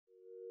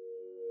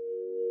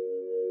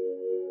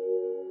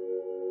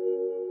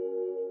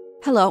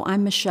Hello,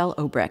 I'm Michelle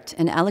Obrecht,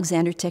 an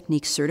Alexander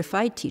Technique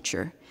certified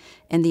teacher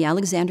and the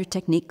Alexander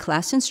Technique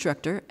class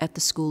instructor at the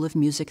School of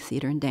Music,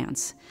 Theater, and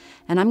Dance.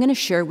 And I'm going to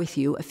share with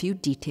you a few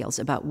details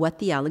about what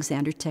the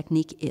Alexander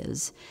Technique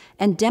is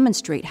and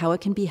demonstrate how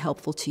it can be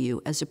helpful to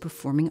you as a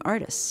performing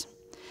artist.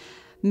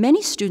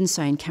 Many students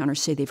I encounter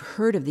say they've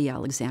heard of the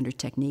Alexander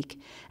Technique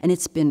and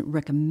it's been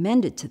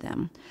recommended to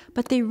them,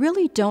 but they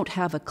really don't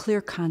have a clear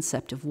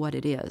concept of what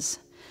it is.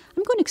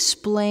 I'm going to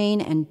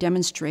explain and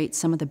demonstrate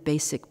some of the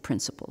basic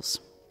principles.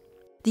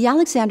 The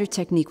Alexander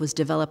Technique was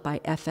developed by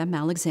F.M.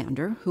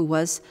 Alexander, who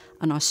was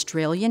an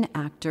Australian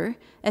actor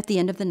at the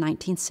end of the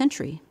 19th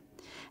century.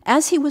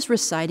 As he was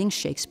reciting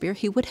Shakespeare,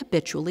 he would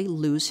habitually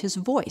lose his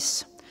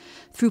voice.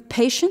 Through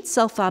patient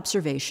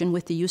self-observation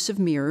with the use of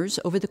mirrors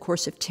over the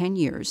course of 10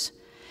 years,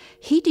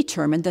 he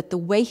determined that the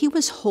way he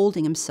was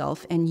holding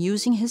himself and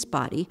using his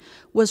body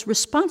was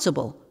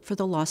responsible for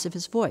the loss of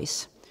his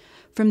voice.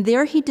 From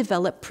there, he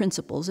developed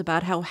principles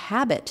about how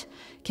habit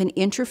can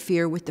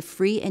interfere with the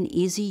free and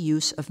easy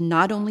use of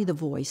not only the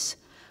voice,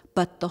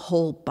 but the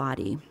whole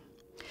body.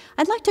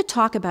 I'd like to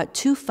talk about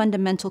two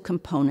fundamental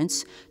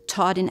components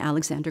taught in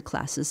Alexander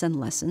classes and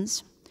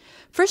lessons.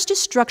 First is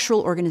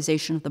structural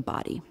organization of the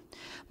body.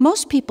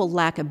 Most people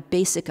lack a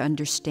basic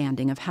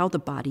understanding of how the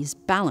body is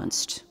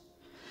balanced.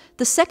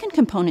 The second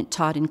component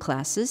taught in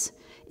classes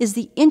is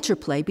the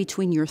interplay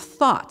between your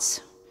thoughts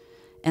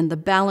and the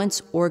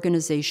balance,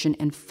 organization,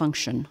 and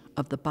function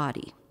of the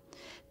body.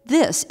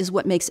 This is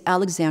what makes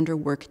Alexander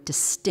work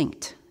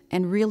distinct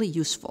and really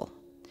useful.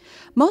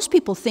 Most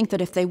people think that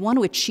if they want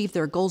to achieve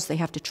their goals, they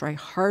have to try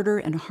harder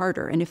and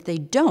harder, and if they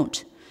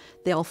don't,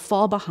 they'll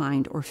fall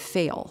behind or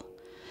fail.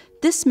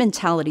 This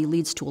mentality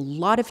leads to a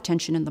lot of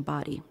tension in the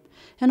body,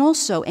 and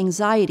also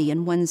anxiety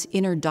in one's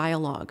inner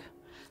dialogue.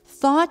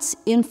 Thoughts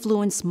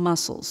influence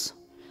muscles,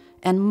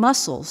 and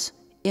muscles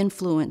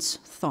influence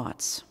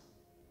thoughts.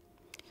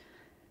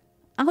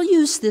 I'll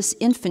use this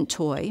infant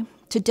toy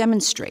to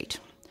demonstrate,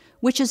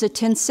 which is a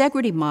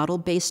tensegrity model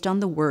based on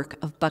the work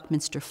of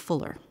Buckminster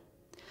Fuller.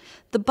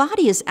 The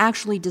body is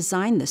actually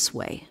designed this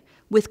way,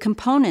 with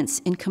components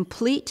in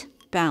complete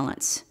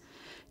balance.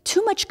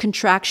 Too much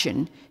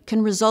contraction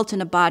can result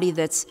in a body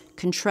that's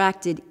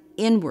contracted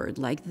inward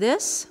like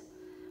this,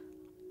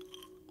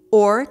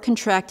 or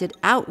contracted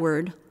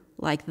outward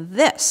like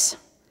this.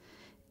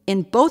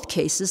 In both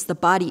cases, the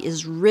body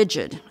is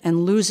rigid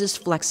and loses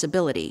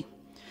flexibility.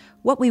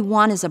 What we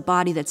want is a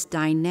body that's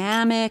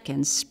dynamic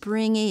and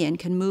springy and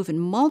can move in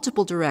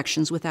multiple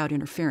directions without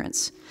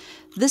interference.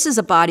 This is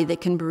a body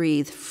that can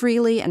breathe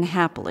freely and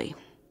happily.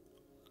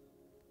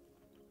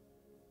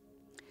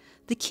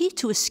 The key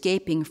to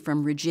escaping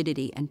from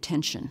rigidity and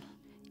tension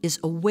is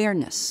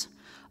awareness,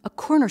 a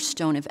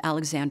cornerstone of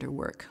Alexander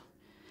work.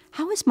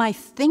 How is my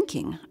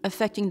thinking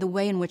affecting the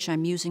way in which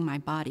I'm using my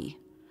body?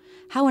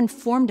 How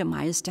informed am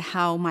I as to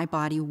how my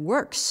body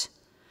works?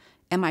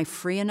 Am I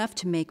free enough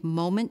to make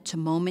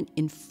moment-to-moment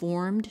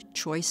informed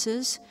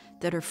choices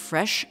that are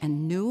fresh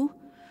and new?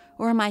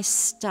 Or am I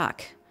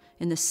stuck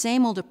in the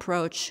same old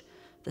approach,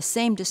 the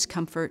same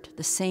discomfort,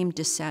 the same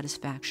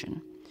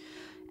dissatisfaction?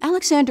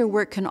 Alexander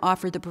work can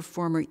offer the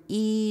performer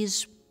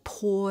ease,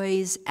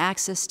 poise,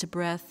 access to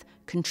breath,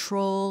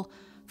 control,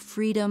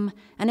 freedom,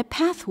 and a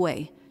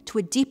pathway to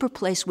a deeper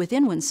place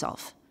within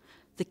oneself,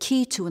 the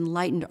key to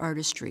enlightened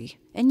artistry.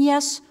 And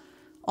yes,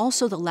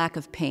 also the lack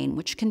of pain,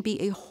 which can be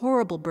a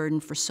horrible burden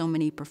for so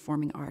many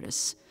performing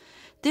artists.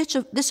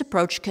 This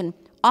approach can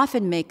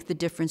often make the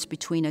difference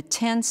between a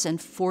tense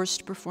and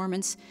forced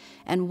performance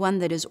and one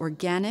that is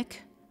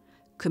organic,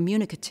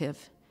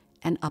 communicative,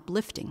 and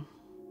uplifting.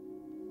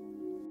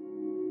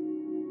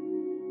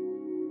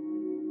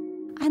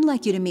 I'd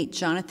like you to meet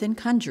Jonathan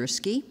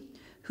Konjursky,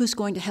 who's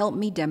going to help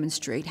me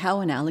demonstrate how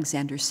an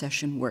Alexander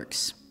session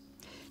works.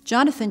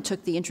 Jonathan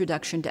took the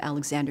Introduction to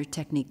Alexander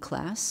Technique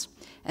class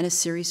and a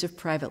series of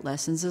private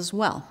lessons as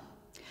well.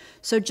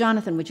 So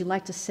Jonathan, would you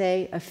like to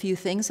say a few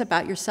things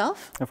about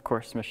yourself? Of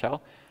course,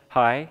 Michelle.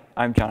 Hi,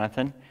 I'm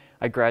Jonathan.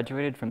 I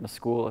graduated from the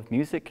School of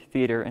Music,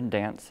 Theater, and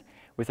Dance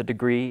with a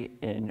degree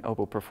in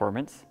oboe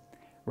performance.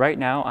 Right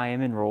now, I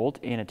am enrolled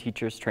in a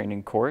teacher's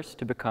training course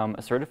to become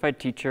a certified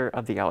teacher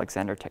of the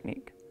Alexander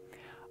Technique.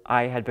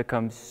 I had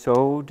become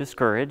so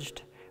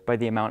discouraged by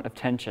the amount of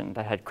tension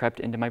that had crept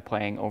into my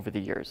playing over the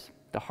years.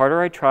 The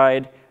harder I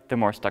tried, the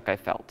more stuck I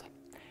felt.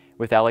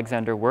 With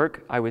Alexander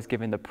work, I was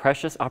given the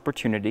precious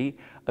opportunity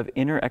of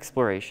inner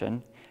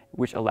exploration,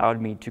 which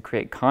allowed me to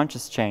create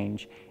conscious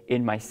change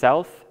in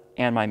myself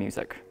and my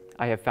music.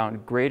 I have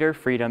found greater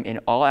freedom in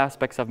all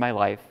aspects of my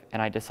life,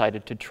 and I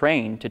decided to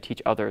train to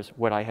teach others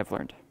what I have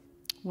learned.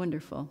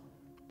 Wonderful.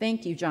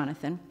 Thank you,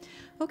 Jonathan.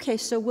 Okay,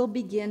 so we'll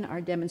begin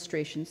our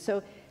demonstration.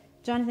 So,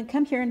 Jonathan,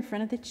 come here in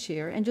front of the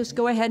chair and just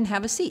go ahead and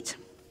have a seat.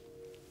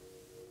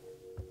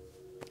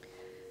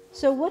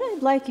 So what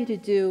I'd like you to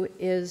do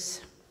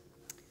is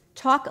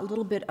talk a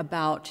little bit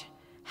about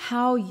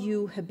how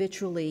you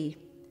habitually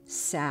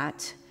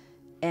sat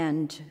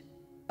and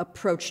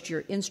approached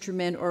your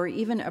instrument or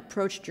even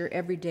approached your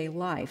everyday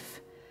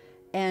life,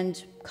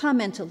 and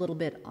comment a little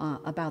bit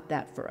about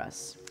that for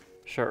us.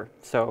 Sure.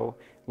 So,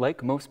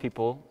 like most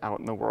people out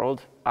in the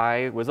world,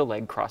 I was a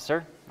leg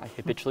crosser. I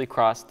habitually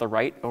crossed the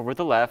right over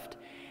the left.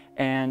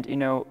 And,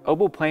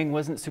 oboe playing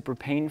wasn't super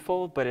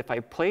painful, but if I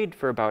played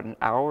for about an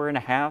hour and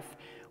a half,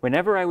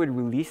 whenever I would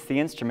release the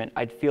instrument,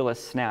 I'd feel a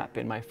snap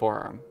in my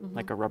forearm,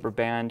 like a rubber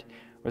band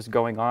was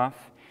going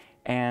off.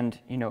 And,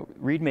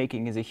 reed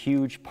making is a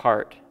huge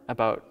part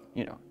about,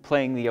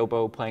 playing the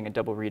oboe, playing a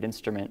double reed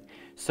instrument.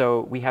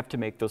 So we have to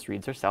make those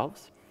reeds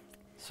ourselves.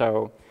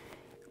 So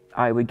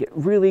I would get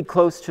really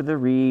close to the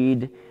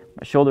reed.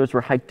 My shoulders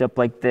were hiked up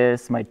like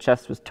this. My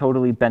chest was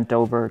totally bent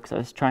over because I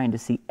was trying to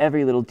see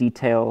every little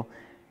detail.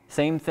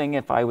 Same thing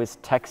if I was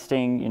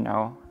texting,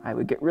 I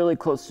would get really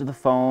close to the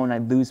phone.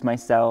 I'd lose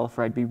myself,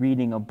 or I'd be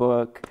reading a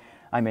book.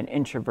 I'm an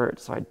introvert,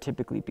 so I'd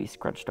typically be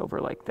scrunched over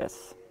like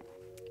this.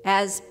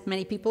 As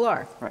many people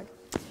are. Right.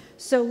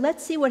 So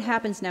let's see what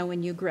happens now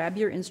when you grab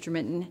your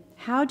instrument, and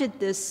how did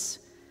this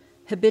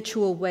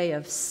habitual way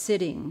of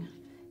sitting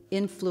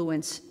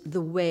influence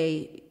the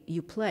way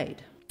you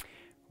played?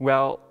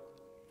 Well,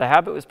 the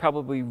habit was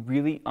probably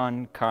really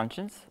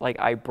unconscious. Like,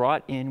 I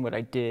brought in what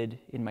I did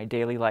in my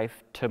daily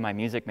life to my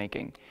music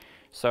making.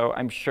 So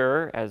I'm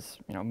sure, as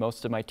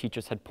most of my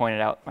teachers had pointed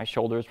out, my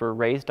shoulders were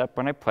raised up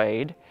when I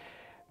played.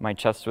 My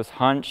chest was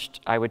hunched.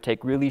 I would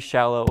take really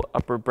shallow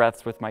upper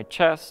breaths with my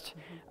chest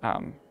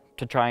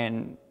to try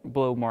and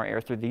blow more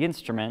air through the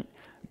instrument.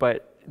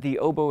 But the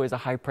oboe is a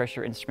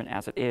high-pressure instrument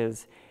as it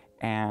is,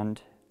 and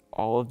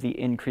all of the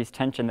increased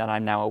tension that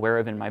I'm now aware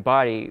of in my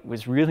body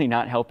was really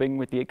not helping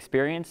with the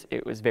experience.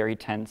 It was very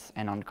tense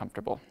and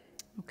uncomfortable.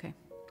 Okay,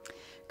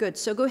 good.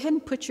 So go ahead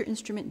and put your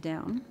instrument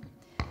down,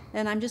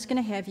 and I'm just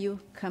going to have you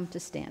come to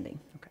standing.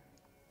 Okay.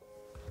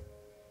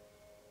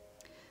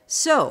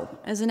 So,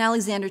 as an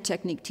Alexander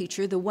Technique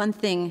teacher, the one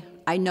thing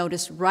I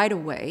noticed right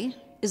away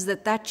is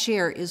that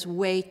chair is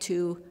way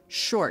too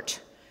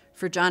short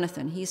for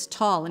Jonathan. He's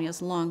tall and he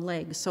has long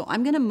legs. So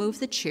I'm going to move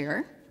the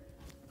chair,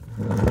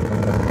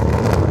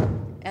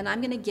 and I'm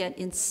going to get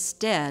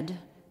instead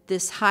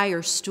this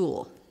higher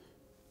stool.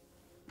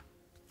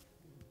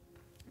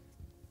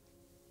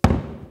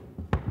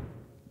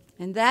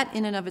 And that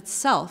in and of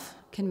itself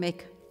can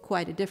make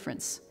quite a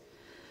difference.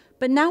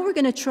 But now we're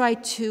going to try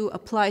to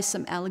apply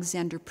some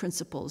Alexander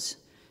principles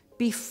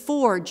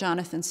before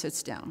Jonathan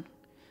sits down.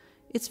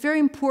 It's very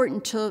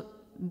important to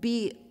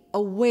be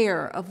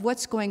aware of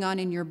what's going on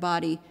in your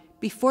body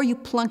before you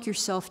plunk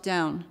yourself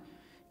down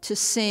to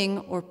sing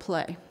or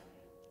play.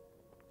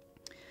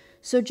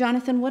 So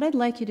Jonathan, what I'd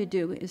like you to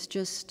do is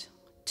just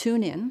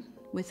tune in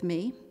with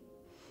me,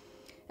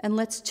 and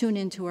let's tune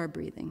into our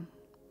breathing.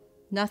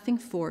 Nothing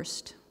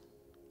forced,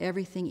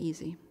 everything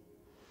easy.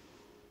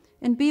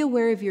 And be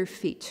aware of your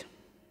feet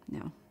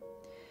now,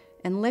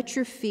 and let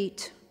your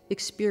feet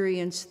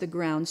experience the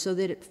ground so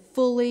that it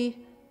fully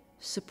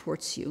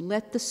supports you.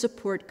 Let the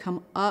support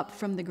come up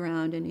from the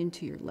ground and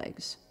into your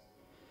legs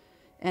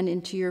and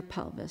into your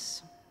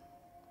pelvis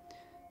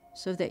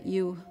so that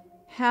you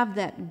have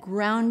that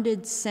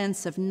grounded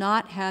sense of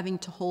not having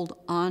to hold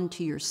on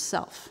to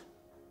yourself.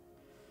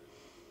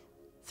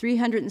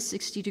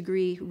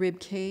 360-degree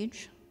rib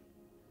cage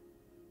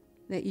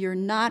that you're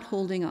not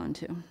holding on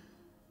to.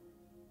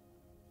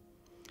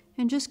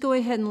 And just go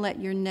ahead and let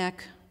your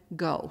neck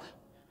go.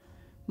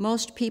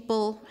 Most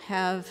people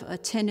have a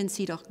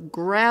tendency to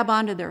grab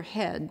onto their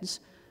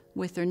heads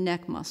with their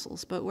neck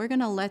muscles, but we're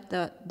going to let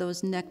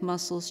those neck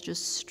muscles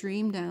just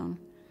stream down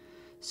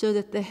so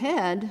that the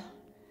head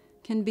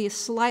can be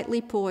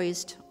slightly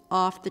poised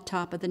off the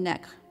top of the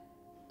neck,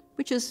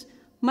 which is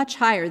much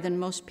higher than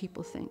most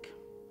people think.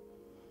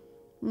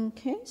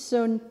 Okay,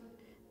 so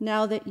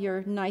now that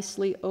you're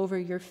nicely over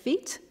your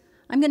feet,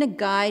 I'm going to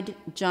guide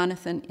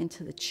Jonathan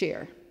into the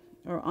chair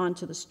or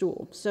onto the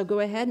stool. So go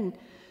ahead and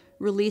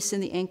release in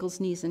the ankles,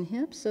 knees, and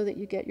hips so that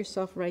you get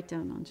yourself right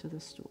down onto the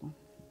stool.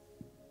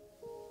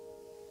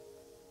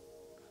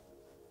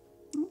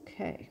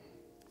 Okay.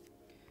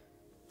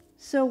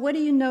 So what are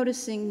you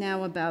noticing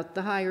now about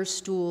the higher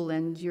stool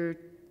and your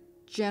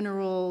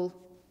general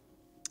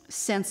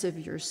sense of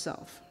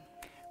yourself?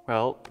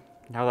 Well,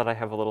 now that I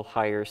have a little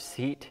higher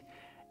seat,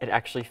 it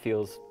actually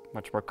feels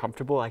much more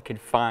comfortable. I can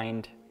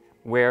find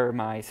where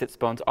my sits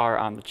bones are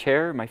on the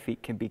chair. My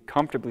feet can be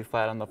comfortably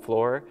flat on the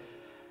floor,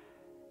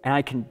 and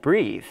I can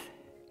breathe.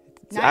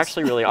 It's Nice.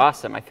 actually really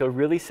awesome. I feel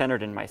really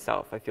centered in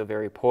myself. I feel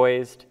very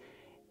poised,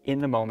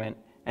 in the moment,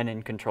 and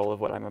in control of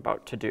what I'm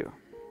about to do.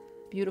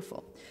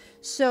 Beautiful.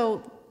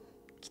 So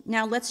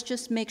now let's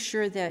just make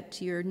sure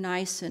that you're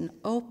nice and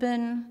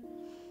open,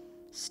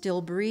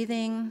 still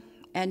breathing,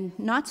 and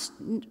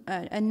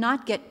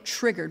not get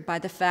triggered by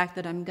the fact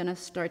that I'm going to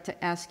start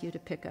to ask you to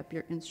pick up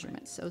your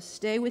instrument. So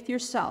stay with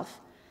yourself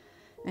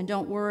and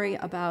don't worry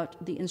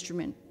about the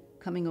instrument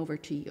coming over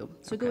to you.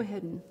 So Okay. Go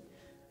ahead and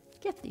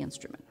get the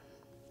instrument.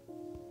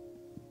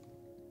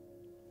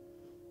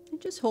 And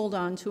just hold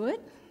on to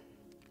it.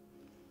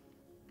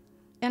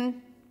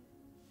 And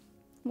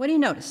what are you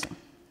noticing?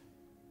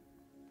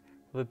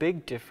 The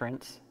big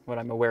difference, what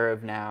I'm aware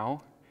of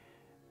now,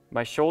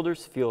 my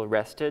shoulders feel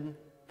rested,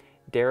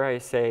 Dare I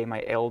say,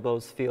 my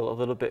elbows feel a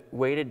little bit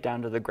weighted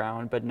down to the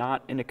ground, but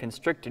not in a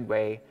constricted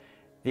way.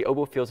 The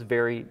oboe feels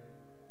very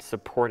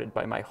supported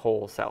by my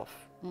whole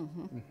self.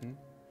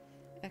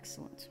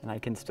 Excellent. And I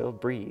can still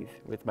breathe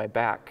with my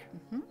back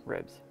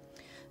ribs.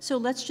 So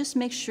let's just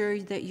make sure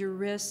that your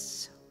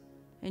wrists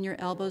and your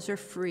elbows are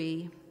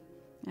free.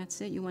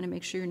 That's it. You want to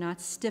make sure you're not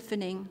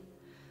stiffening,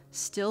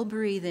 still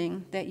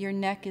breathing, that your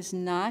neck is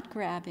not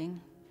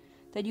grabbing,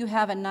 that you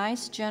have a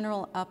nice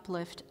general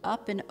uplift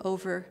up and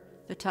over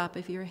the top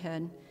of your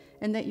head,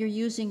 and that you're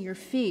using your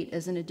feet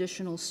as an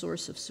additional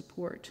source of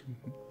support.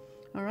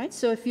 All right,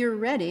 so if you're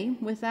ready,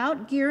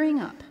 without gearing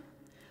up,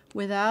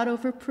 without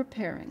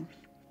over-preparing,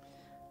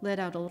 let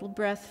out a little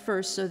breath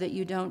first so that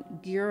you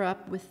don't gear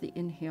up with the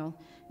inhale.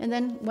 And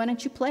then why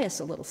don't you play us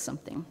a little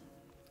something?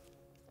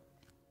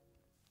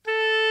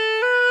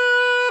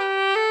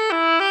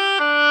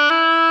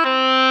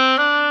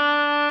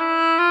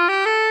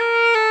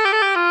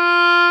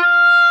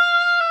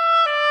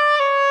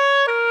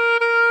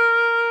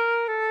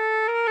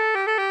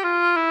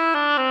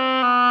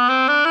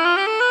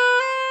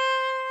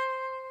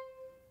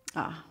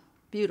 Ah,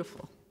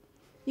 beautiful.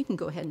 You can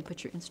go ahead and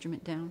put your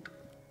instrument down.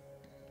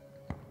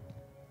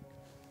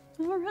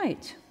 All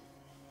right.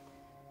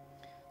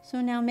 So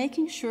now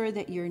making sure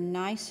that you're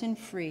nice and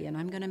free, and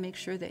I'm going to make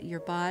sure that your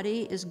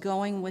body is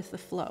going with the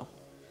flow.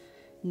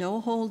 No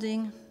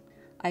holding.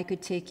 I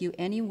could take you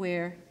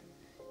anywhere.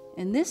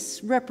 And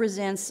this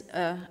represents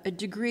a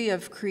degree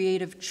of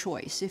creative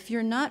choice. If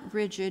you're not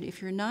rigid,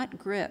 if you're not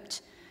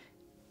gripped,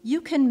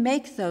 you can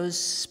make those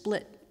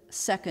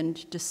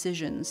split-second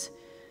decisions.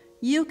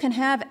 You can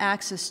have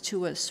access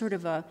to a sort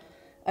of a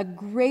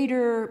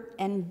greater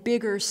and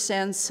bigger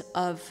sense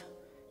of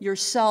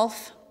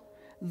yourself,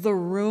 the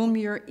room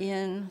you're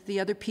in, the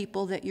other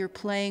people that you're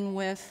playing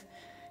with.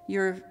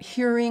 Your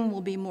hearing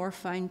will be more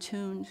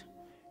fine-tuned.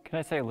 Can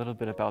I say a little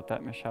bit about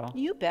that, Michelle?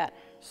 You bet.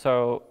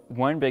 So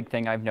one big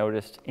thing I've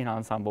noticed in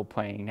ensemble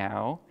playing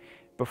now,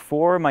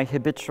 before my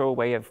habitual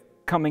way of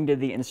coming to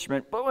the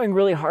instrument, blowing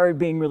really hard,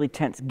 being really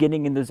tense,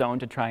 getting in the zone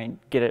to try and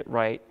get it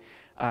right,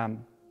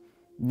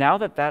 now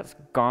that that's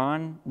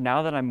gone,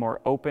 now that I'm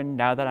more open,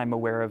 now that I'm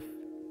aware of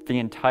the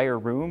entire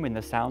room and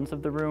the sounds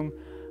of the room,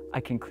 I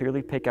can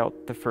clearly pick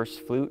out the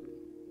first flute,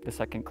 the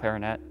second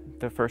clarinet,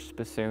 the first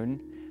bassoon.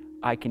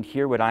 I can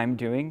hear what I'm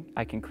doing.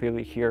 I can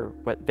clearly hear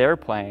what they're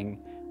playing.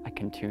 I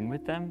can tune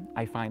with them.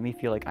 I finally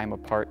feel like I'm a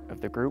part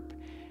of the group,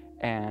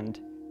 and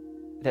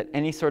that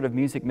any sort of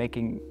music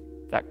making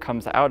that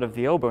comes out of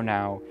the oboe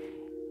now,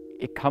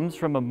 it comes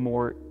from a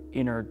more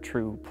inner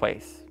true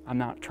place. I'm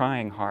not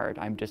trying hard.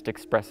 I'm just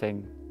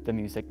expressing the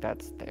music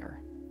that's there.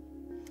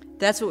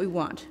 That's what we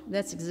want.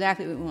 That's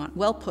exactly what we want.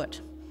 Well put.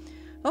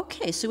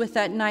 Okay, so with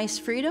that nice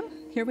freedom,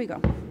 here we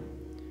go.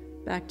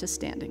 Back to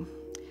standing.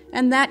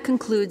 And that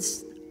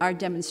concludes our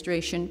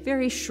demonstration,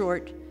 very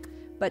short,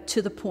 but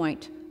to the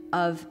point,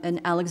 of an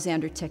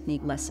Alexander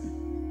Technique lesson.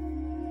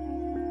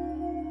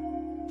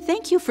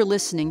 Thank you for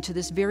listening to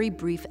this very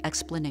brief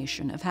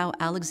explanation of how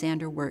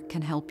Alexander work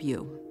can help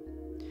you.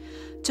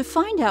 To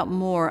find out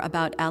more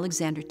about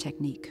Alexander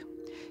Technique,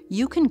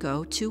 you can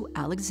go to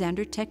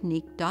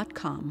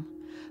alexandertechnique.com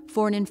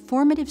for an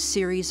informative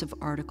series of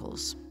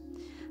articles.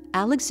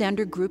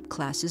 Alexander group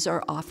classes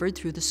are offered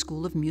through the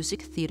School of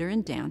Music, Theater,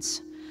 and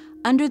Dance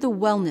under the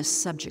Wellness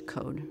subject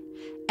code,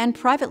 and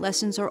private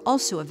lessons are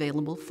also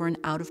available for an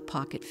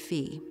out-of-pocket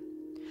fee.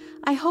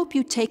 I hope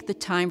you take the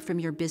time from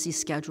your busy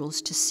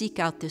schedules to seek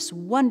out this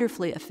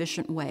wonderfully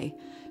efficient way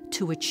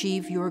to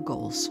achieve your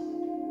goals.